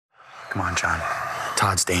Come on, John.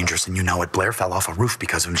 Todd's dangerous, and you know it. Blair fell off a roof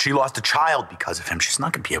because of him. She lost a child because of him. She's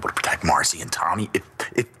not going to be able to protect Marcy and Tommy if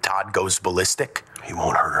Todd goes ballistic. He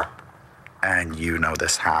won't hurt her. And you know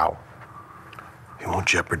this how? He won't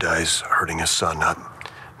jeopardize hurting his son, not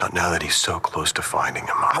now that he's so close to finding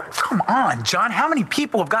him. Oh, come on, John. How many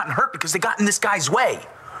people have gotten hurt because they got in this guy's way?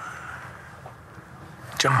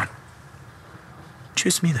 John,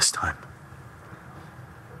 choose me this time.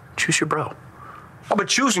 Choose your bro. I've been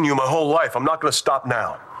choosing you my whole life. I'm not going to stop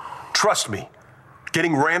now. Trust me.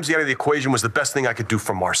 Getting Ramsey out of the equation was the best thing I could do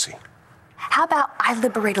for Marcy. How about I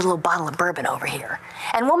liberate a little bottle of bourbon over here,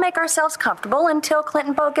 and we'll make ourselves comfortable until Clint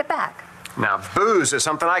and Bo get back. Now, booze is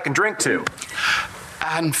something I can drink to.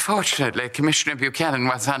 Unfortunately, Commissioner Buchanan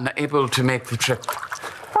was unable to make the trip.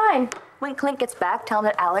 Fine. When Clint gets back, tell him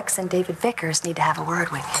that Alex and David Vickers need to have a word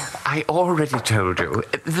with him. I already told you.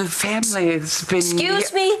 The family has been...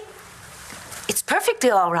 Excuse me? It's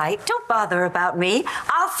perfectly all right. Don't bother about me.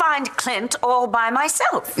 I'll find Clint all by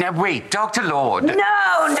myself. Now, wait, Dr. Lord. No.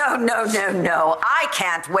 I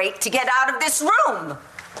can't wait to get out of this room.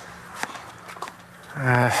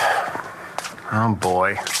 Oh,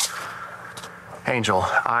 boy. Angel,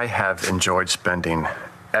 I have enjoyed spending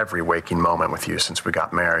every waking moment with you since we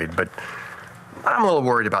got married, but I'm a little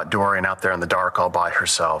worried about Dorian out there in the dark all by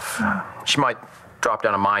herself. She might drop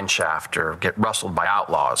down a mine shaft or get rustled by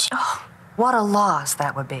outlaws. Oh, what a loss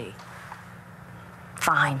that would be.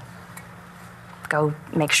 Fine. Go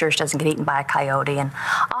make sure she doesn't get eaten by a coyote, and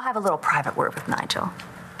I'll have a little private word with Nigel.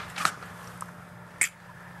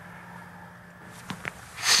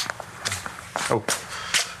 Oh,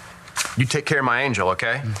 you take care of my Angel,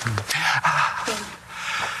 okay?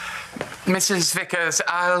 Mrs. Vickers,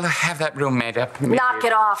 I'll have that room made up. Knock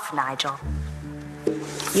it off, Nigel.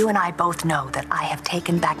 You and I both know that I have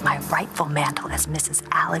taken back my rightful mantle as Mrs.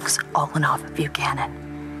 Alex Olenoff Buchanan.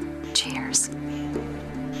 Cheers.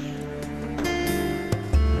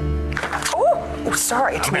 Oh,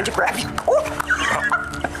 sorry, I didn't mean to grab you.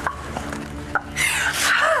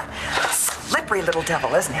 Slippery little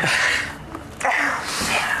devil, isn't it?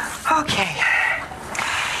 Okay.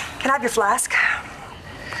 Can I have your flask?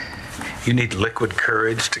 You need liquid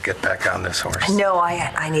courage to get back on this horse? No,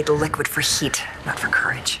 I need a liquid for heat, not for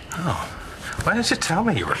courage. Oh. Why didn't you tell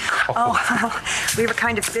me you were cold? Oh, well, we were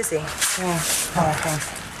kind of busy. Oh, thanks.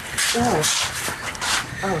 Oh.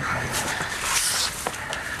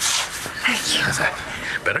 Thank you. Is that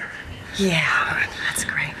better? Yeah, All right. that's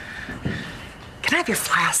great. Can I have your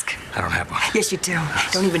flask? I don't have one. Yes, you do.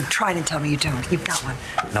 Don't even try to tell me you don't. You've got one.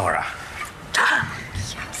 Nora.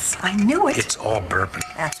 Yes, I knew it. It's all bourbon.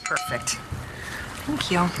 That's perfect.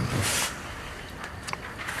 Thank you.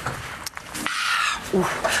 Ooh.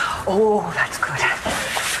 Oh, that's good.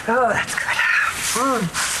 Oh, that's good.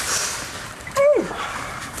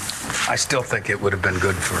 I still think it would have been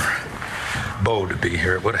good for Bo to be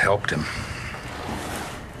here. It would have helped him.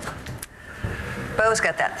 Bo's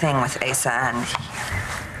got that thing with Asa, and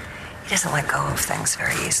he doesn't let go of things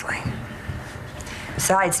very easily.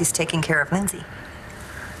 Besides, he's taking care of Lindsay.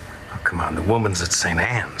 Oh, come on, the woman's at St.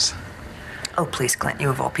 Anne's. Oh, please, Clint, you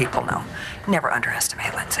of all people know. Never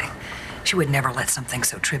underestimate Lindsay. She would never let something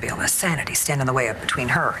so trivial as sanity stand in the way of between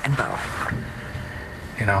her and Bo.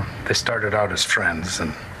 You know, they started out as friends,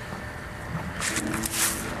 and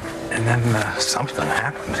then something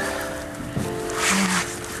happened. Yeah.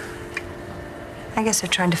 I guess they're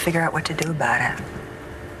trying to figure out what to do about it.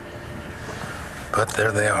 But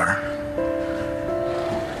there they are,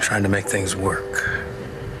 trying to make things work.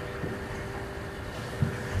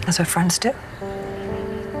 That's what friends do.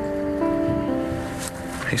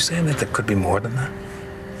 Are you saying that there could be more than that?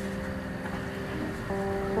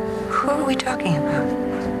 Who are we talking about?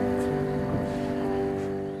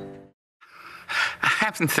 I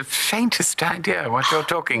haven't the faintest idea what you're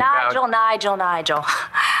talking about. Nigel.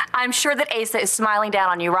 I'm sure that Asa is smiling down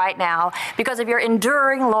on you right now because of your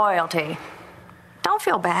enduring loyalty. Don't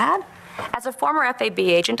feel bad. As a former FAB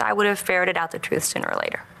agent, I would have ferreted out the truth sooner or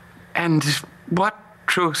later. And what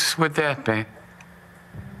truth would that be?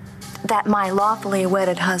 That my lawfully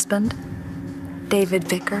wedded husband, David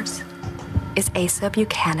Vickers, is Asa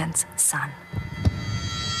Buchanan's son.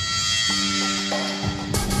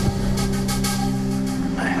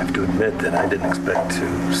 I have to admit that I didn't expect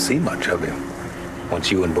to see much of him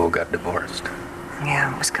once you and Bo got divorced.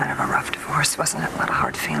 Yeah, it was kind of a rough divorce, wasn't it? A lot of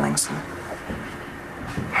hard feelings. And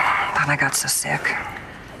then I got so sick.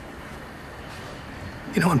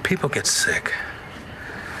 You know, when people get sick,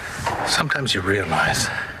 sometimes you realize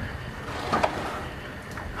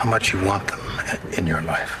how much you want them in your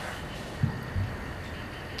life.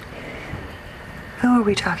 Who are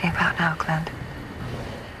we talking about now, Clint?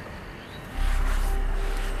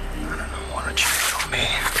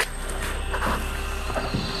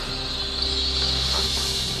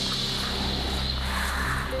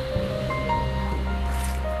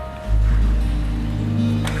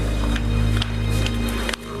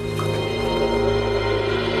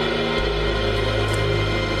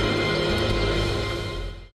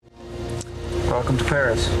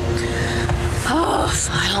 Paris. Oh,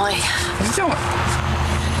 finally. What are you doing?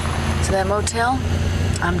 To that motel?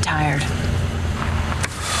 I'm tired.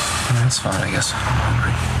 That's fine, I guess. I'm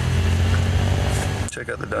hungry. Check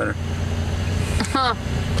out the diner.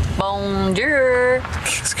 Bonjour.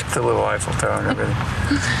 It's got the little Eiffel Tower and everything.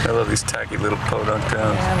 I love these tacky little podunk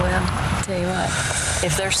towns. Yeah, well, I'll tell you what.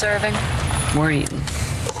 If they're serving, we're eating.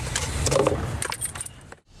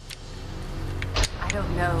 I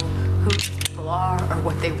don't know who people are or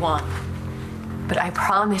what they want, but I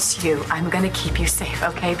promise you I'm gonna keep you safe,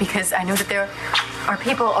 okay? Because I know that there are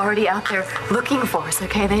people already out there looking for us,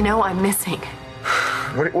 okay? They know I'm missing.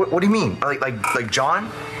 What do you mean? Like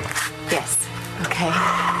John? Yes, okay?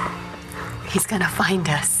 He's gonna find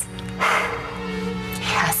us. He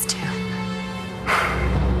has to.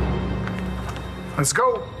 Let's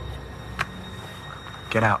go.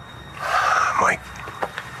 Get out. Mike.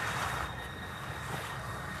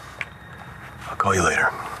 I'll call you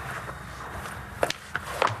later.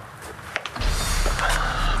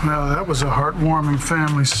 Well, that was a heartwarming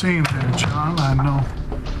family scene there, John. I know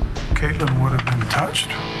Caitlin would have been touched.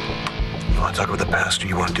 You want to talk about the past or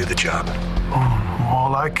you want to do the job? Oh,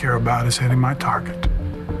 all I care about is hitting my target.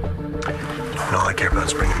 And all I care about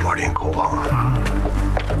is bringing Marty and Cole home.